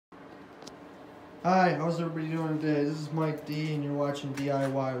Hi, how's everybody doing today? This is Mike D, and you're watching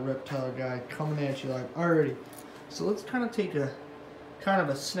DIY Reptile Guy coming at you live. Alrighty, so let's kind of take a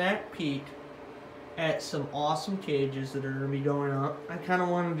snack peek at some awesome cages that are going to be going up. I kind of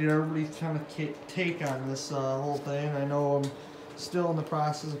wanted to get everybody's kind of take on this whole thing. I know I'm still in the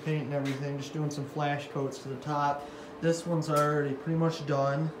process of painting everything, just doing some flash coats to the top. This one's already pretty much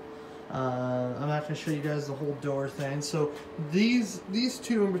done. I'm not going to show you guys the whole door thing. So these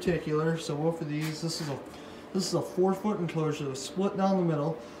two in particular. So both of these. This is a 4-foot enclosure that was split down the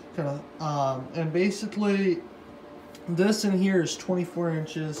middle, and basically this in here is 24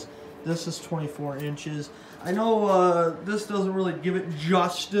 inches. This is 24 inches. I know this doesn't really give it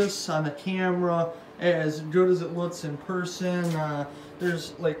justice on the camera as good as it looks in person.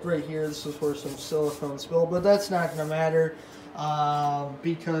 There's like right here. This is where some silicone spill, but that's not going to matter.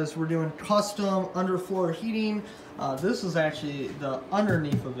 Because we're doing custom underfloor heating. This is actually the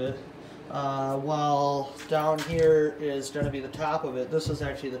underneath of it, while down here is going to be the top of it. This is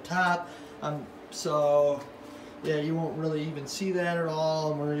actually the top. So yeah, you won't really even see that at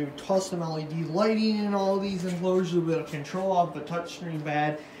all. And we're going to do custom LED lighting in all these enclosures with a control off the touchscreen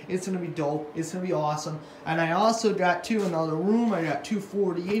pad. It's going to be dope. It's going to be awesome. And I also got another room. I got two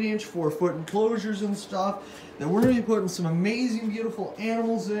 48-inch, 4-foot enclosures and stuff that we're going to be putting some amazing, beautiful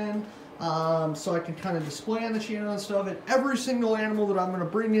animals in. So I can kind of display on the channel and stuff. And every single animal that I'm going to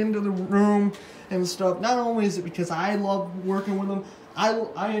bring into the room and stuff, not only is it because I love working with them,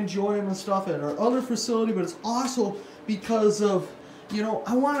 I enjoy them and stuff at our other facility, but it's also because of, you know,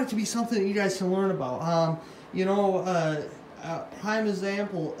 I want it to be something that you guys can learn about. Prime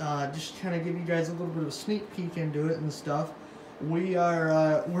example, just kind of give you guys a little bit of a sneak peek into it and stuff. We're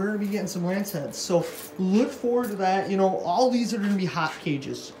going to be getting some lance heads, so look forward to that. You know, all these are going to be hot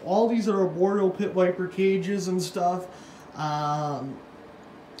cages. All these are arboreal pit viper cages and stuff. One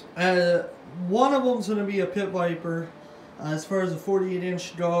of them's going to be a pit viper. As far as the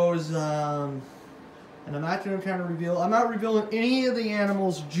 48-inch goes, and I'm not going to kind of reveal. I'm not revealing any of the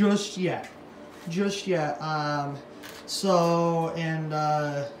animals just yet. You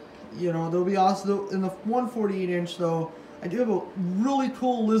know, there'll be also in the 148-inch though. I do have a really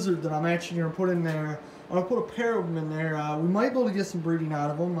cool lizard that I'm actually going to put in there. I'm going to put a pair of them in there. We might be able to get some breeding out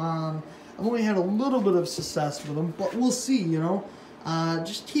of them. I've only had a little bit of success with them, but we'll see, you know.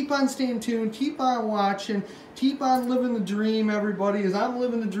 Just keep on staying tuned, keep on watching, keep on living the dream, everybody, as I'm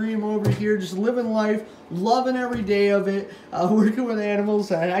living the dream over here, just living life, loving every day of it, working with animals,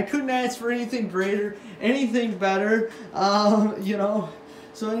 and I couldn't ask for anything greater, anything better, you know.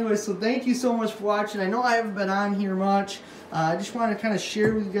 So anyway, so thank you so much for watching. I know I haven't been on here much. I just want to kind of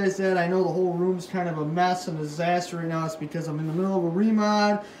share with you guys that. I know the whole room's kind of a mess and a disaster right now. It's because I'm in the middle of a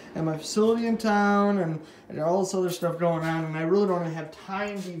remod at my facility in town and all this other stuff going on, and I really don't have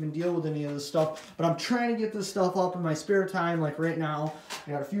time to even deal with any of this stuff. But I'm trying to get this stuff up in my spare time, like right now.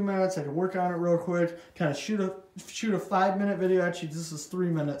 I got a few minutes. I can work on it real quick, kind of shoot a 5-minute video. Actually, this is 3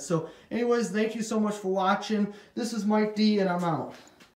 minutes. So anyways, thank you so much for watching. This is Mike D, and I'm out.